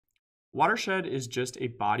Watershed is just a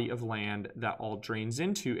body of land that all drains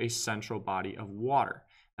into a central body of water.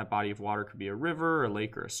 That body of water could be a river, a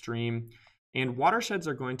lake, or a stream. And watersheds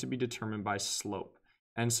are going to be determined by slope.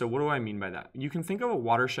 And so, what do I mean by that? You can think of a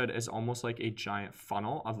watershed as almost like a giant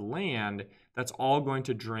funnel of land that's all going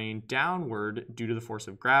to drain downward due to the force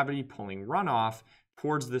of gravity pulling runoff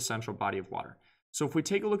towards the central body of water. So if we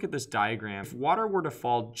take a look at this diagram, if water were to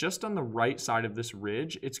fall just on the right side of this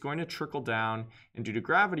ridge, it's going to trickle down and due to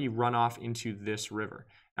gravity run off into this river.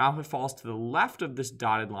 Now if it falls to the left of this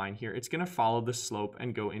dotted line here, it's going to follow the slope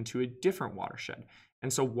and go into a different watershed.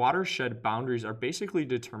 And so watershed boundaries are basically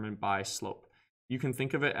determined by slope. You can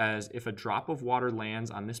think of it as if a drop of water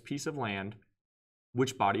lands on this piece of land,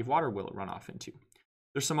 which body of water will it run off into?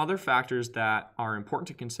 There's some other factors that are important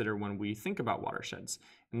to consider when we think about watersheds,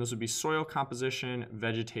 and those would be soil composition,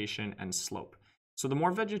 vegetation, and slope. So the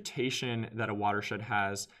more vegetation that a watershed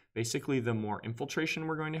has, basically the more infiltration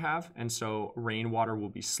we're going to have, and so rainwater will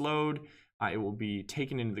be slowed, it will be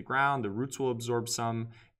taken into the ground, the roots will absorb some,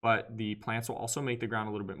 but the plants will also make the ground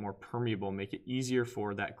a little bit more permeable, make it easier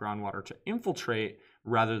for that groundwater to infiltrate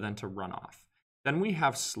rather than to run off. Then we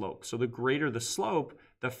have slope. So the greater the slope,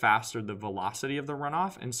 the faster the velocity of the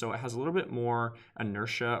runoff. And so it has a little bit more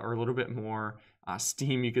inertia or a little bit more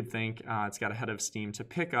steam, you could think. It's got a head of steam to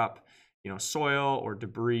pick up, soil or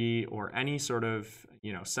debris or any sort of,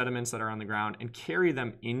 sediments that are on the ground and carry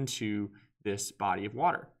them into this body of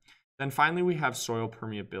water. Then finally, we have soil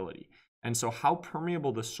permeability. And so how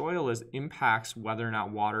permeable the soil is impacts whether or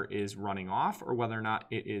not water is running off or whether or not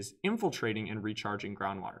it is infiltrating and recharging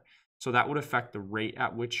groundwater. So that would affect the rate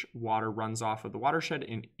at which water runs off of the watershed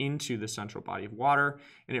and into the central body of water.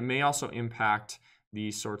 And it may also impact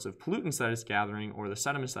the sorts of pollutants that it's gathering or the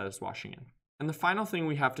sediments that it's washing in. And the final thing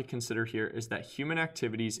we have to consider here is that human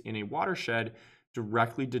activities in a watershed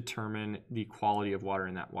directly determine the quality of water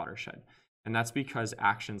in that watershed. And that's because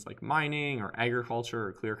actions like mining or agriculture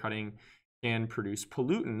or clear cutting can produce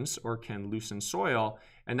pollutants or can loosen soil.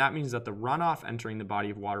 And that means that the runoff entering the body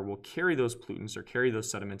of water will carry those pollutants or carry those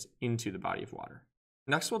sediments into the body of water.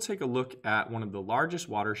 Next, we'll take a look at one of the largest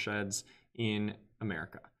watersheds in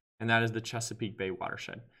America, and that is the Chesapeake Bay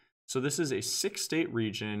Watershed. So this is a 6-state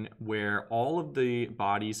region where all of the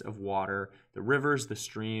bodies of water, the rivers, the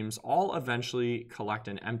streams, all eventually collect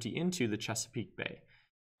and empty into the Chesapeake Bay.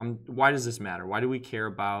 Why does this matter? Why do we care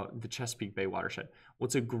about the Chesapeake Bay Watershed? Well,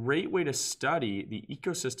 it's a great way to study the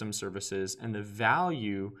ecosystem services and the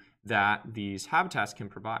value that these habitats can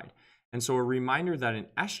provide. And so a reminder that an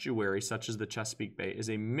estuary such as the Chesapeake Bay is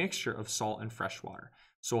a mixture of salt and fresh water.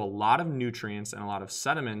 So a lot of nutrients and a lot of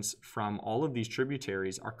sediments from all of these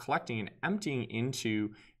tributaries are collecting and emptying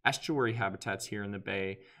into estuary habitats here in the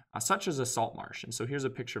bay, such as a salt marsh. And so here's a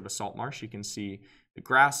picture of a salt marsh. You can see the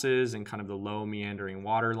grasses and kind of the low meandering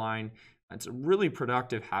water line. It's a really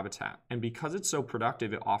productive habitat. And because it's so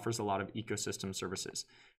productive, it offers a lot of ecosystem services.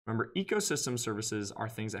 Remember, ecosystem services are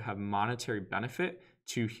things that have monetary benefit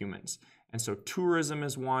to humans. And so tourism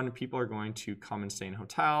is one. People are going to come and stay in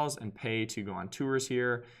hotels and pay to go on tours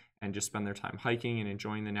here and just spend their time hiking and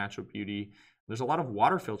enjoying the natural beauty. There's a lot of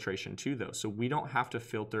water filtration too, though. So we don't have to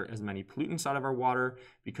filter as many pollutants out of our water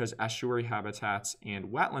because estuary habitats and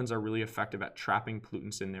wetlands are really effective at trapping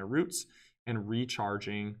pollutants in their roots and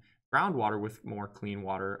recharging groundwater with more clean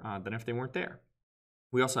water than if they weren't there.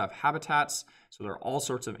 We also have habitats. So there are all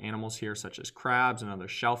sorts of animals here, such as crabs and other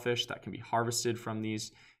shellfish that can be harvested from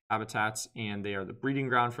these habitats, and they are the breeding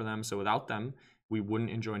ground for them. So without them, we wouldn't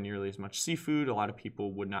enjoy nearly as much seafood. A lot of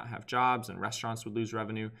people would not have jobs and restaurants would lose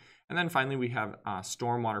revenue. And then finally, we have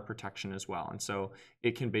stormwater protection as well. And so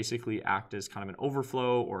it can basically act as kind of an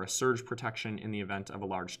overflow or a surge protection in the event of a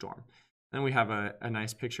large storm. Then we have a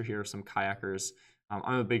nice picture here of some kayakers.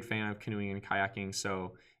 I'm a big fan of canoeing and kayaking,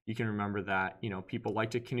 so you can remember that people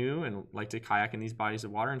like to canoe and like to kayak in these bodies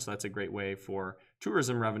of water, and so that's a great way for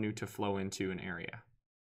tourism revenue to flow into an area.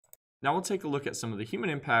 Now we'll take a look at some of the human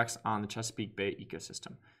impacts on the Chesapeake Bay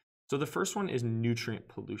ecosystem. So the first one is nutrient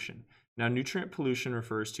pollution. Now nutrient pollution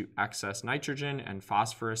refers to excess nitrogen and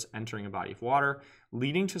phosphorus entering a body of water,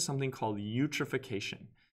 leading to something called eutrophication.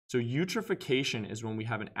 So eutrophication is when we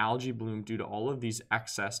have an algae bloom due to all of these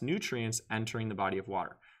excess nutrients entering the body of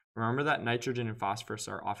water. Remember that nitrogen and phosphorus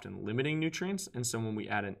are often limiting nutrients, and so when we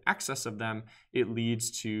add an excess of them, it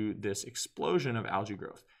leads to this explosion of algae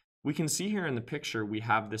growth. We can see here in the picture, we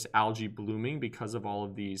have this algae blooming because of all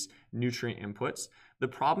of these nutrient inputs. The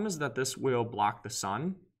problem is that this will block the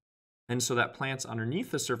sun, and so that plants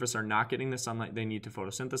underneath the surface are not getting the sunlight they need to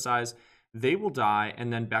photosynthesize. They will die,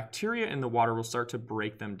 and then bacteria in the water will start to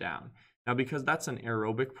break them down. Now, because that's an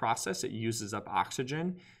aerobic process, it uses up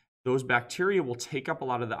oxygen. those bacteria will take up a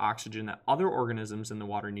lot of the oxygen that other organisms in the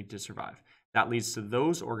water need to survive. That leads to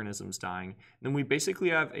those organisms dying. Then we basically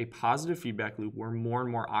have a positive feedback loop where more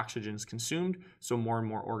and more oxygen is consumed, so more and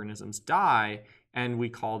more organisms die, and we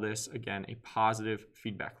call this, again, a positive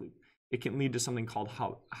feedback loop. It can lead to something called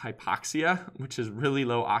hypoxia, which is really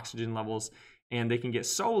low oxygen levels, and they can get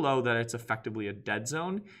so low that it's effectively a dead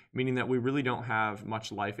zone, meaning that we really don't have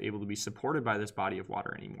much life able to be supported by this body of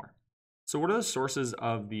water anymore. So what are the sources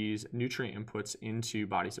of these nutrient inputs into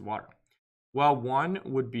bodies of water? Well, one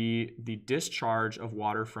would be the discharge of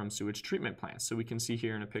water from sewage treatment plants. So we can see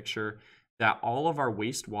here in a picture that all of our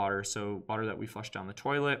wastewater, so water that we flush down the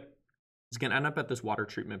toilet, is going to end up at this water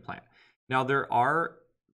treatment plant. Now, there are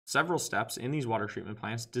several steps in these water treatment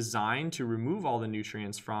plants designed to remove all the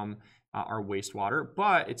nutrients from our wastewater,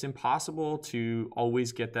 but it's impossible to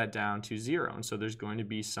always get that down to zero. And so there's going to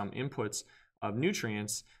be some inputs of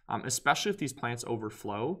nutrients, especially if these plants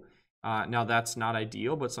overflow. Now, that's not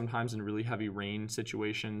ideal, but sometimes in really heavy rain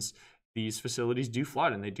situations, these facilities do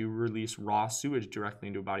flood and they do release raw sewage directly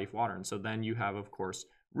into a body of water. And so then you have, of course,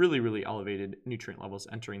 really, really elevated nutrient levels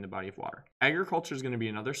entering the body of water. Agriculture is going to be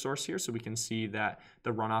another source here. So we can see that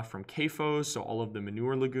the runoff from CAFOs, so all of the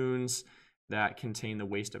manure lagoons that contain the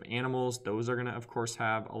waste of animals, those are going to, of course,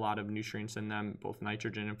 have a lot of nutrients in them, both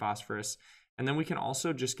nitrogen and phosphorus. And then we can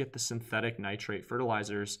also just get the synthetic nitrate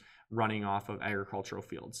fertilizers running off of agricultural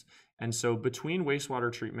fields. And so between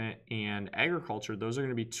wastewater treatment and agriculture, those are going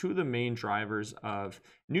to be two of the main drivers of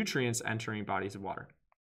nutrients entering bodies of water.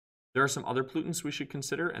 There are some other pollutants we should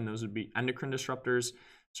consider, and those would be endocrine disruptors.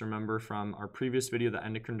 So remember from our previous video that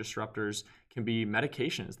endocrine disruptors can be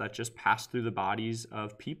medications that just pass through the bodies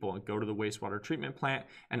of people and go to the wastewater treatment plant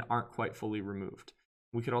and aren't quite fully removed.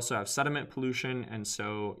 We could also have sediment pollution, and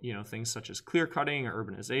so things such as clear cutting or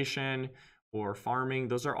urbanization or farming,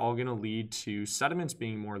 those are all going to lead to sediments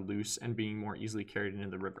being more loose and being more easily carried into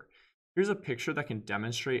the river. Here's a picture that can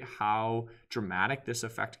demonstrate how dramatic this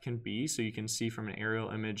effect can be. So you can see from an aerial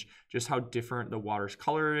image just how different the water's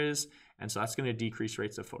color is. And so that's going to decrease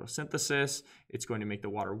rates of photosynthesis. It's going to make the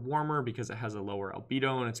water warmer because it has a lower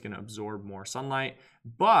albedo and it's going to absorb more sunlight.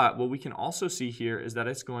 But what we can also see here is that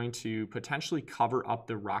it's going to potentially cover up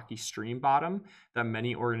the rocky stream bottom that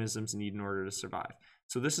many organisms need in order to survive.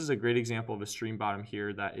 So this is a great example of a stream bottom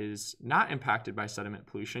here that is not impacted by sediment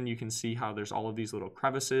pollution. You can see how there's all of these little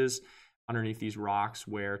crevices underneath these rocks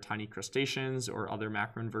where tiny crustaceans or other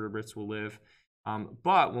macroinvertebrates will live.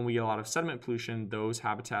 But when we get a lot of sediment pollution, those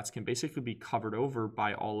habitats can basically be covered over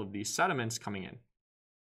by all of these sediments coming in.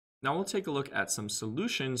 Now we'll take a look at some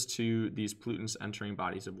solutions to these pollutants entering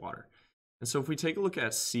bodies of water. And so if we take a look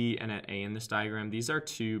at C and at A in this diagram, these are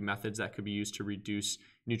two methods that could be used to reduce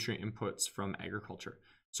nutrient inputs from agriculture.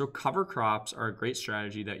 So cover crops are a great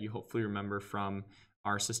strategy that you hopefully remember from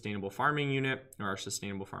our sustainable farming unit or our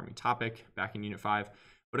sustainable farming topic back in Unit 5.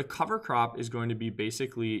 But a cover crop is going to be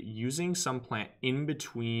basically using some plant in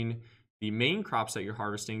between the main crops that you're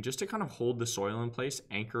harvesting just to kind of hold the soil in place,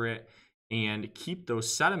 anchor it, and keep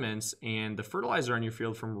those sediments and the fertilizer on your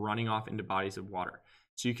field from running off into bodies of water.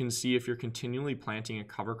 So you can see if you're continually planting a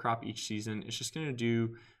cover crop each season, it's just going to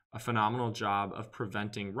do a phenomenal job of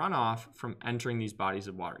preventing runoff from entering these bodies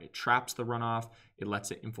of water. It traps the runoff, it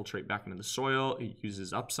lets it infiltrate back into the soil, it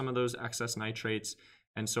uses up some of those excess nitrates,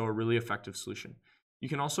 and so a really effective solution. You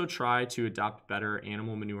can also try to adopt better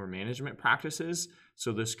animal manure management practices.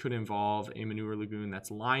 So this could involve a manure lagoon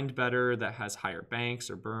that's lined better, that has higher banks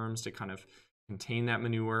or berms to kind of contain that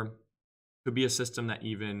manure. Could be a system that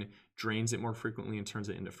even drains it more frequently and turns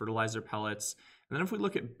it into fertilizer pellets. And then if we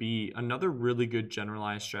look at B, another really good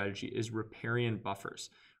generalized strategy is riparian buffers.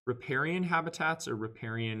 Riparian habitats or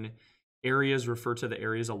riparian areas refer to the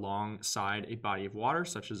areas alongside a body of water,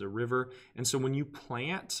 such as a river. And so when you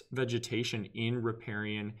plant vegetation in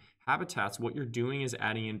riparian habitats, what you're doing is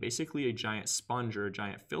adding in basically a giant sponge or a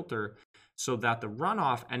giant filter so that the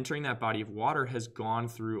runoff entering that body of water has gone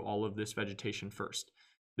through all of this vegetation first.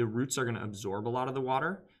 The roots are going to absorb a lot of the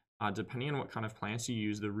water. Depending on what kind of plants you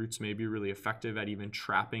use, the roots may be really effective at even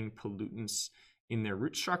trapping pollutants in their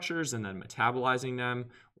root structures and then metabolizing them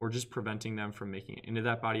or just preventing them from making it into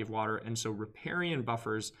that body of water. And so riparian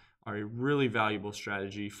buffers are a really valuable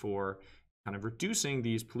strategy for kind of reducing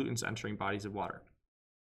these pollutants entering bodies of water.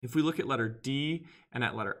 If we look at letter D and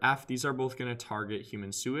at letter F, these are both going to target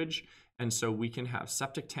human sewage. And so we can have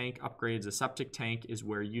septic tank upgrades. A septic tank is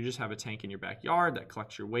where you just have a tank in your backyard that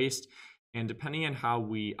collects your waste. And depending on how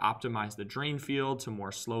we optimize the drain field to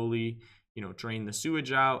more slowly, drain the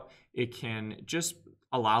sewage out, it can just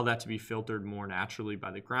allow that to be filtered more naturally by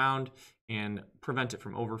the ground and prevent it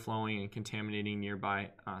from overflowing and contaminating nearby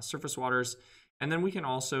surface waters. And then we can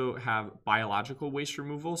also have biological waste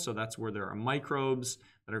removal. So that's where there are microbes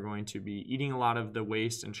that are going to be eating a lot of the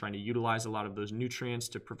waste and trying to utilize a lot of those nutrients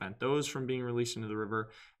to prevent those from being released into the river.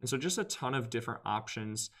 And so just a ton of different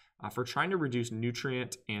options for trying to reduce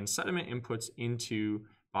nutrient and sediment inputs into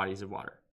bodies of water.